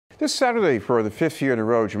This Saturday, for the 5th year in a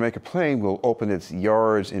row, Jamaica Plain will open its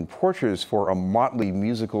yards and porches for a motley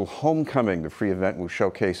musical homecoming. The free event will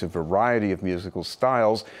showcase a variety of musical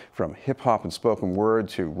styles, from hip-hop and spoken word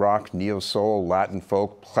to rock, neo-soul, Latin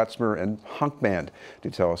folk, klezmer, and punk band.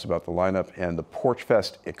 To tell us about the lineup and the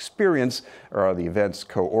Porchfest experience are the event's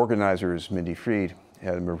co-organizers, Mindy Freed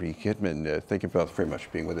and Marie Kidman. Thank you both very much for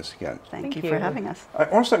being with us again. Thank you for having us. I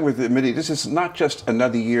want to start with Mindy. This is not just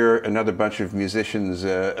another year, another bunch of musicians.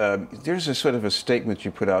 There's a sort of a statement you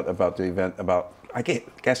put out about the event, about, I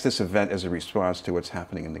guess, this event as a response to what's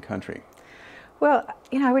happening in the country. Well,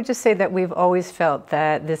 I would just say that we've always felt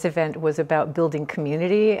that this event was about building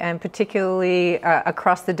community, and particularly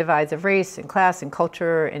across the divides of race and class and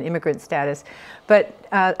culture and immigrant status. But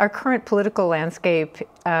our current political landscape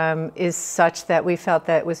is such that we felt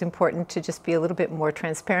that it was important to just be a little bit more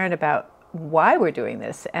transparent about why we're doing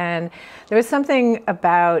this. And there was something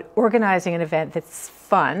about organizing an event that's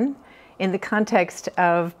fun in the context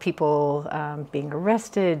of people being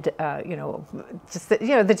arrested, just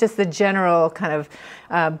the general kind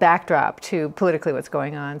of backdrop to politically what's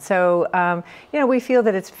going on. So, we feel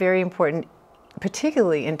that it's very important,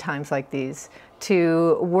 particularly in times like these,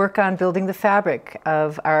 to work on building the fabric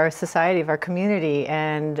of our society, of our community,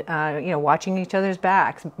 and watching each other's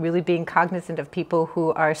backs, really being cognizant of people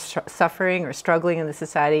who are suffering or struggling in the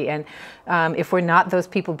society, and if we're not those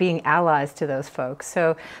people, being allies to those folks.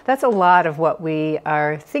 So that's a lot of what we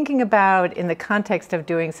are thinking about in the context of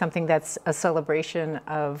doing something that's a celebration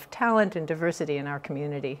of talent and diversity in our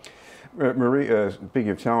community. Marie, speaking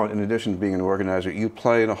of talent, in addition to being an organizer, you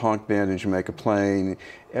play in a honk band in Jamaica Plain.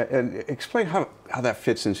 And explain how that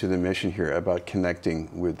fits into the mission here about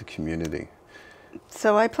connecting with the community.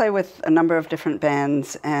 So I play with a number of different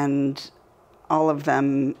bands, and all of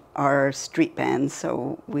them are street bands.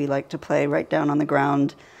 So we like to play right down on the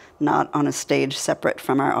ground, not on a stage separate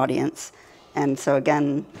from our audience. And so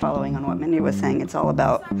again, following on what Mindy was saying, it's all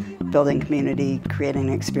about building community, creating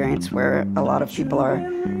an experience where a lot of people are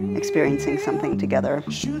experiencing something together.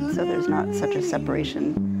 So there's not such a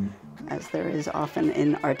separation as there is often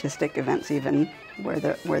in artistic events, even where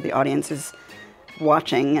the audience is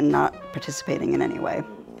watching and not participating in any way.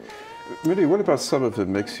 Mindy, what about some of the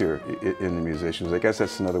mix here in the musicians? I guess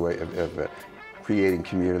that's another way of creating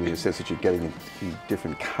community, in the sense that you're getting into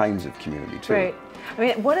different kinds of community too. Right. I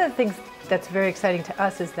mean, one of the things that's very exciting to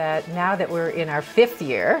us is that now that we're in our 5th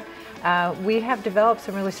year, we have developed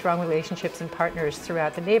some really strong relationships and partners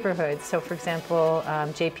throughout the neighborhood. So, for example,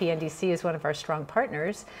 JPNDC is one of our strong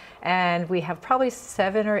partners, and we have probably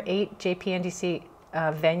 7 or 8 JPNDC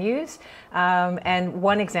venues. And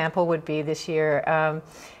one example would be this year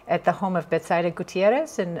at the home of Betsaida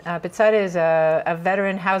Gutierrez. And Betsaida is a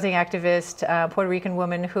veteran housing activist, Puerto Rican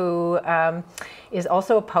woman who is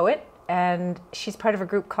also a poet. And she's part of a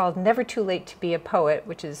group called Never Too Late to Be a Poet,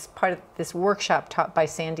 which is part of this workshop taught by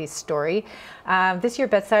Sandy's Story. This year,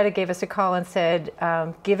 Betsaida gave us a call and said,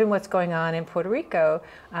 given what's going on in Puerto Rico,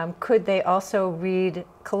 could they also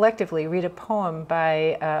collectively read a poem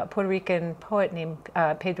by a Puerto Rican poet named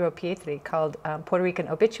Pedro Pietri called Puerto Rican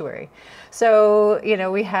Obituary. So,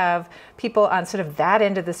 we have people on sort of that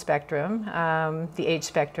end of the spectrum, the age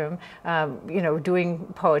spectrum, doing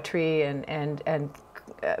poetry and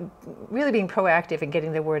really being proactive and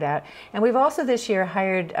getting the word out. And we've also this year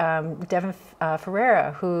hired Devin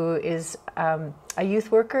Ferreira, who is a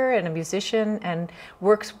youth worker and a musician and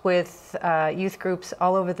works with youth groups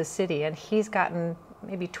all over the city. And he's gotten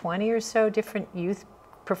maybe 20 or so different youth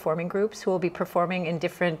performing groups who will be performing in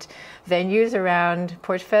different venues around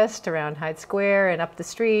Porchfest, around Hyde Square and up the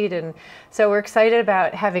street. And so we're excited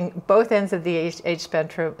about having both ends of the age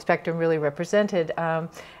spectrum really represented,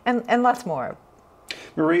 and lots more.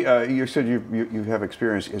 Marie, you said you have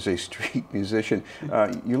experience as a street musician.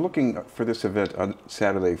 You're looking for this event on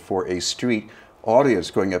Saturday for a street audience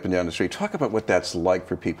going up and down the street. Talk about what that's like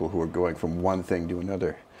for people who are going from one thing to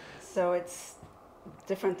another. So it's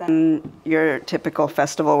different than your typical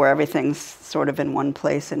festival where everything's sort of in one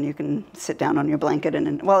place and you can sit down on your blanket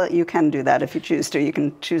and, well, you can do that if you choose to. You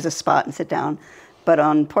can choose a spot and sit down. But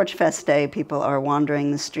on Porchfest Day, people are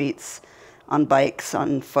wandering the streets on bikes,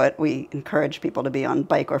 on foot. We encourage people to be on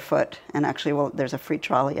bike or foot. And actually, there's a free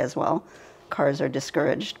trolley as well. Cars are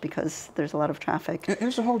discouraged because there's a lot of traffic.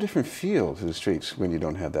 There's a whole different feel to the streets when you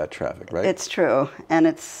don't have that traffic, right? It's true. And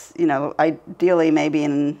it's, ideally maybe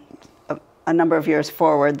in a number of years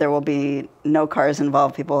forward, there will be no cars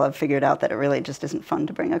involved. People have figured out that it really just isn't fun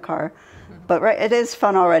to bring a car. But it is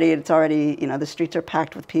fun already. It's already, the streets are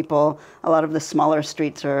packed with people. A lot of the smaller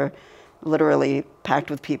streets are literally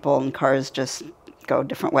packed with people, and cars just go a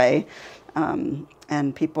different way.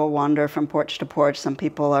 and people wander from porch to porch. Some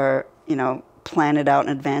people are, you know, plan it out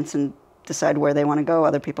in advance and decide where they want to go.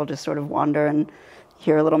 Other people just sort of wander and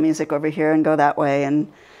hear a little music over here and go that way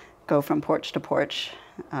and go from porch to porch.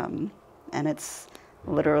 And it's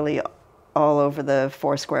literally all over the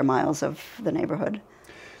 4 square miles of the neighborhood.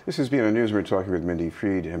 This has been on News. We're talking with Mindy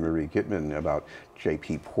Freed and Marie Gitman about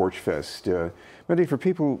JP Porchfest. Mindy, for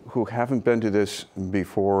people who haven't been to this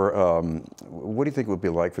before, what do you think it would be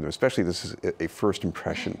like for them? Especially this is a first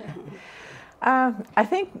impression. I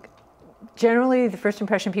think generally the first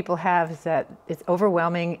impression people have is that it's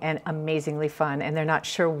overwhelming and amazingly fun, and they're not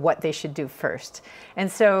sure what they should do first. And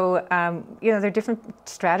so, you know, there are different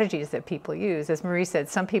strategies that people use. As Marie said,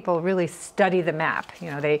 some people really study the map.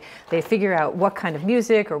 You know, they figure out what kind of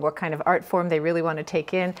music or what kind of art form they really want to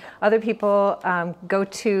take in. Other people go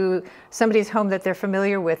to somebody's home that they're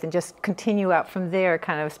familiar with and just continue out from there,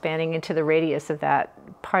 kind of spanning into the radius of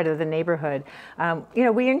that part of the neighborhood. You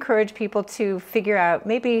know, we encourage people to figure out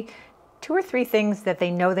maybe 2 or 3 things that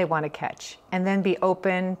they know they want to catch, and then be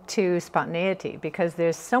open to spontaneity, because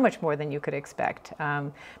there's so much more than you could expect.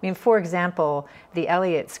 I mean, for example, the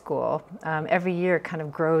Elliott School every year kind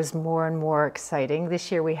of grows more and more exciting.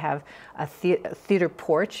 This year we have a theater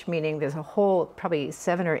porch, meaning there's a whole probably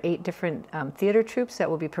 7 or 8 different theater troupes that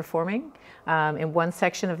will be performing. In one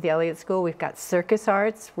section of the Elliott School, we've got circus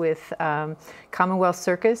arts with Commonwealth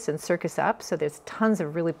Circus and Circus Up, so there's tons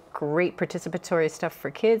of really great participatory stuff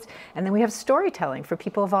for kids. And then we have storytelling for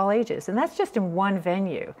people of all ages, and that's just in one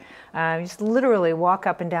venue. You just literally walk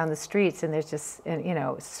up and down the streets, and there's just, you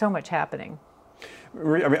know, so much happening.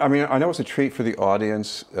 I mean, I know it's a treat for the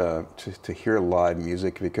audience to hear live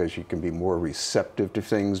music, because you can be more receptive to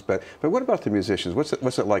things. But what about the musicians?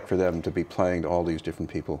 What's it like for them to be playing to all these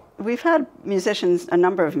different people? We've had musicians, a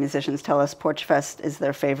number of musicians, tell us Porchfest is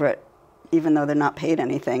their favorite, even though they're not paid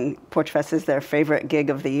anything. Porchfest is their favorite gig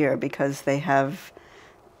of the year because they have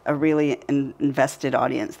a really invested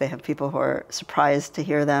audience. They have people who are surprised to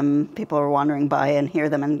hear them. People are wandering by and hear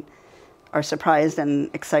them and are surprised and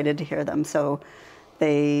excited to hear them. So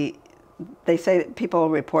they say, people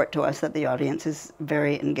report to us that the audience is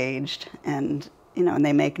very engaged, and you know, and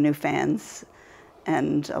they make new fans.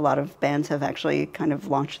 And a lot of bands have actually kind of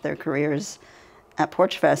launched their careers at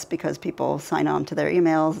Porchfest because people sign on to their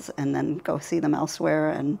emails and then go see them elsewhere,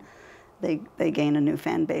 and they gain a new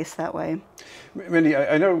fan base that way. Mindy,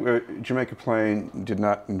 I know Jamaica Plain did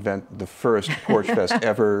not invent the first Porchfest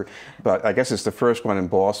ever, but I guess it's the first one in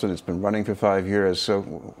Boston. It's been running for 5 years. So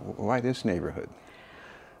why this neighborhood?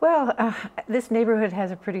 Well, this neighborhood has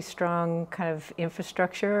a pretty strong kind of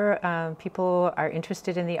infrastructure. People are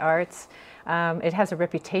interested in the arts. It has a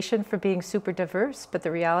reputation for being super diverse, but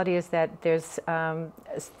the reality is that there's a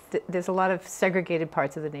lot of segregated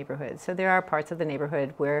parts of the neighborhood. So there are parts of the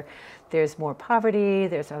neighborhood where there's more poverty.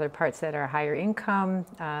 There's other parts that are higher income.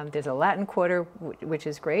 There's a Latin quarter, which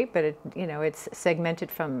is great, but it's segmented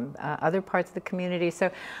from other parts of the community. So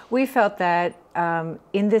we felt that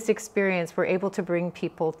in this experience, we're able to bring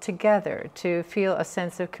people together to feel a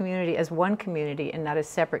sense of community as one community and not as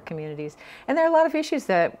separate communities. And there are a lot of issues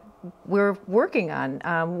that we're working on,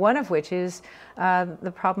 one of which is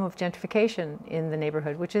the problem of gentrification in the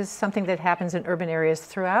neighborhood, which is something that happens in urban areas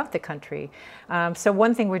throughout the country. So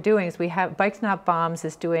one thing we're doing is we have Bikes Not Bombs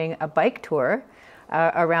is doing a bike tour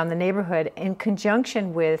around the neighborhood in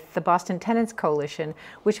conjunction with the Boston Tenants Coalition,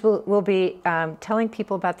 which will be telling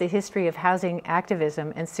people about the history of housing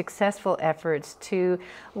activism and successful efforts to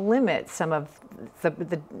limit some of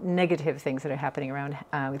the negative things that are happening around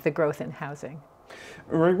the growth in housing.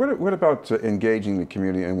 Right. What about engaging the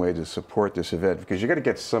community in a way to support this event? Because you got to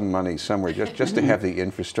get some money somewhere just to have the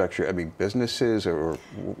infrastructure. I mean, businesses, or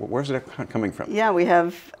where's it coming from? Yeah, we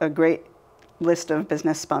have a great list of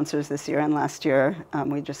business sponsors this year and last year.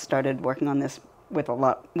 We just started working on this with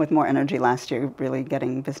more energy last year, really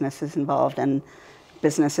getting businesses involved, and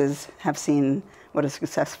businesses have seen what a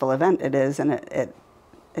successful event it is, and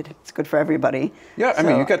it's good for everybody. Yeah, I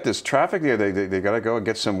mean, you got this traffic there. They got to go and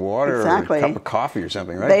get some water, exactly, or a cup of coffee or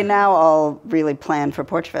something, right? They now all really plan for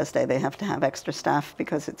Porchfest Day. They have to have extra staff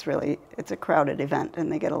because it's a crowded event, and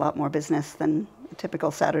they get a lot more business than a typical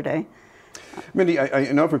Saturday. Mindy, I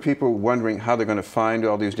know for people wondering how they're going to find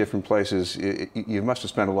all these different places, you must have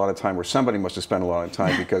spent a lot of time, or somebody must have spent a lot of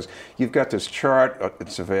time, because you've got this chart.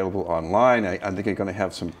 It's available online. I think you're going to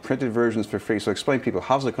have some printed versions for free. So explain to people,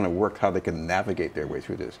 how's it going to work, how they can navigate their way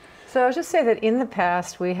through this? So I'll just say that in the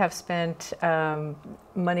past we have spent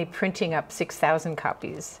money printing up 6,000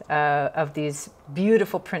 copies of these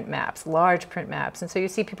beautiful print maps, large print maps. And so you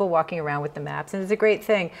see people walking around with the maps, and it's a great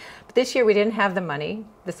thing. But this year we didn't have the money,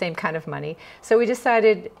 the same kind of money. So we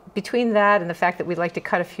decided, between that and the fact that we'd like to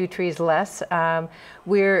cut a few trees less,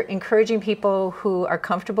 we're encouraging people who are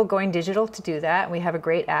comfortable going digital to do that. And we have a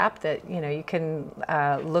great app that you can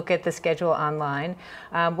look at the schedule online.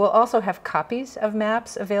 We'll also have copies of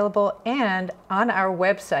maps available, and on our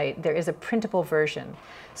website there is a printable version.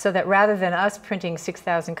 So that rather than us printing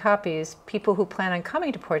 6,000 copies, people who plan on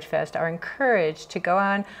coming to Porchfest are encouraged to go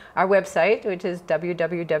on our website, which is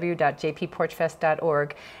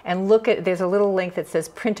www.jpporchfest.org, and look at, there's a little link that says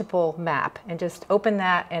printable map, and just open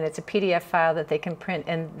that, and it's a PDF file that they can print,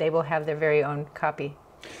 and they will have their very own copy.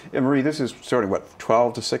 And Marie, this is starting, what,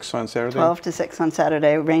 12 to 6 on Saturday? 12 to 6 on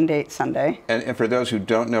Saturday, rain date Sunday. And for those who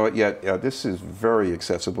don't know it yet, this is very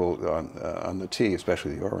accessible on the T,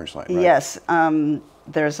 especially the Orange Line, right? Yes.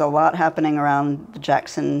 There's a lot happening around the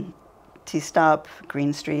Jackson T-Stop,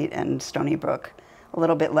 Green Street, and Stony Brook. A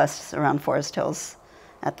little bit less around Forest Hills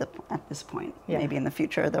at this point. Yeah. Maybe in the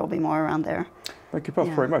future there will be more around there. Thank you both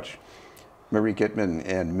very much. Marie Gitman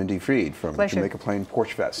and Mindy Freed from Jamaica Plain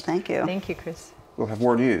Porchfest. Thank you. Thank you, Chris. We'll have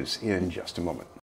more news in just a moment.